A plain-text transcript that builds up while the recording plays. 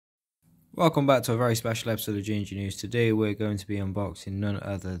Welcome back to a very special episode of GNG News. Today we're going to be unboxing none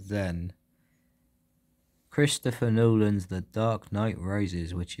other than Christopher Nolan's The Dark Knight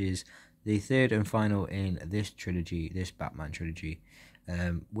Rises, which is the third and final in this trilogy, this Batman trilogy,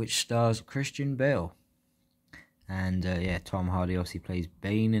 which stars Christian Bale. And Tom Hardy obviously plays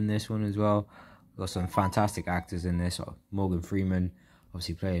Bane in this one as well. We've got some fantastic actors in this. Morgan Freeman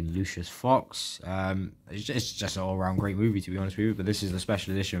obviously playing Lucius Fox. It's just an all-around great movie, to be honest with you. But this is the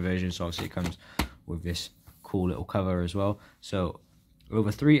special edition version, so obviously it comes with this cool little cover as well. So over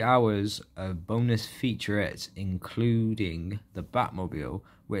 3 hours of bonus featurettes, including the Batmobile.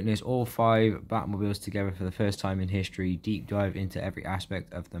 Witness all 5 Batmobiles together for the first time in history. Deep dive into every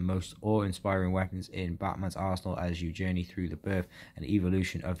aspect of the most awe-inspiring weapons in Batman's arsenal as you journey through the birth and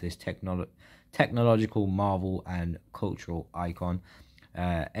evolution of this technological marvel and cultural icon.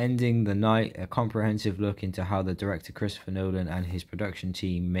 Ending the night, a comprehensive look into how the director Christopher Nolan and his production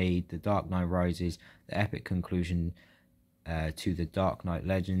team made The Dark Knight Rises the epic conclusion to the Dark Knight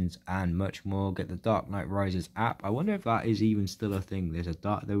Legends, and much more. Get the Dark Knight Rises app. I wonder if that is even still a thing.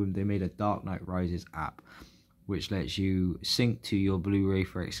 They made a Dark Knight Rises app which lets you sync to your Blu-ray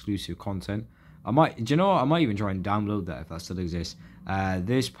for exclusive content. I might even try and download that if that still exists.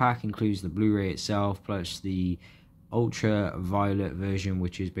 This pack includes the Blu-ray itself plus the ultraviolet version,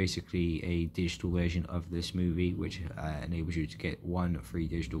 which is basically a digital version of this movie, which enables you to get one free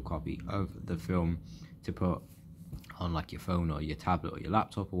digital copy of the film to put on like your phone or your tablet or your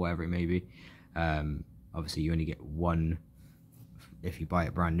laptop or whatever it may be. Obviously you only get one if you buy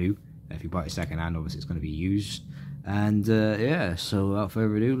it brand new. If you buy it second hand, obviously it's going to be used. And so without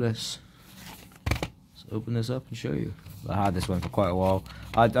further ado, let's open this up and show you. I had this one for quite a while.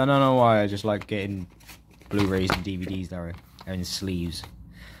 I don't know why, I just like getting Blu-rays and DVDs that are in sleeves.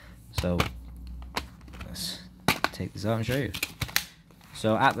 So let's take this out and show you.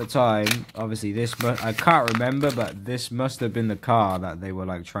 So at the time, obviously I can't remember, but this must have been the car that they were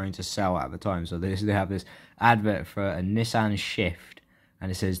like trying to sell at the time. So they have this advert for a Nissan Shift,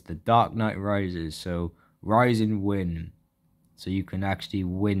 and it says The Dark Knight Rises. So rise and win. So you can actually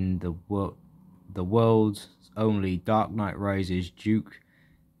win the world's only Dark Knight Rises Duke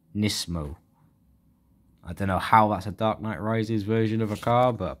Nismo. I don't know how that's a Dark Knight Rises version of a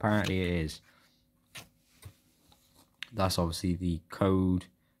car, but apparently it is. That's obviously the code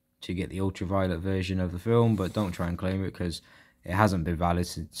to get the ultraviolet version of the film, but don't try and claim it because it hasn't been valid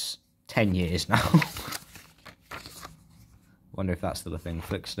since 10 years now. Wonder if that's still a thing,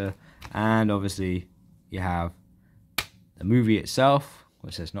 Flickster. And obviously you have the movie itself,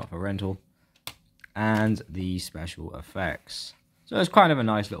 which says not for rental, and the special effects. So it's kind of a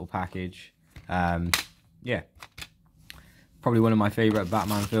nice little package. Yeah, probably one of my favourite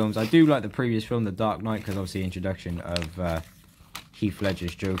Batman films. I do like the previous film, The Dark Knight, because obviously the introduction of Heath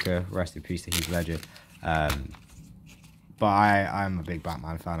Ledger's Joker. Rest in peace to Heath Ledger. But I'm a big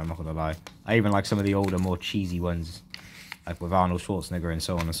Batman fan, I'm not going to lie. I even like some of the older, more cheesy ones, like with Arnold Schwarzenegger and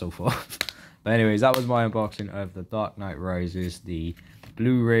so on and so forth. But anyways, that was my unboxing of The Dark Knight Rises, the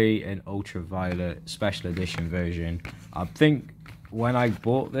Blu-ray and ultraviolet special edition version. I think when I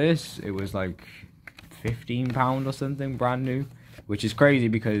bought this, it was like £15 or something, brand new, which is crazy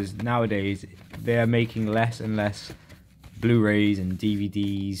because nowadays they're making less and less Blu-rays and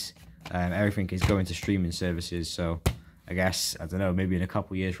DVDs, and everything is going to streaming services. So I guess, I don't know, maybe in a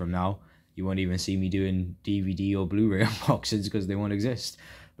couple years from now you won't even see me doing DVD or Blu-ray unboxings because they won't exist.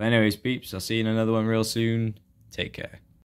 But anyways, peeps, I'll see you in another one real soon. Take care.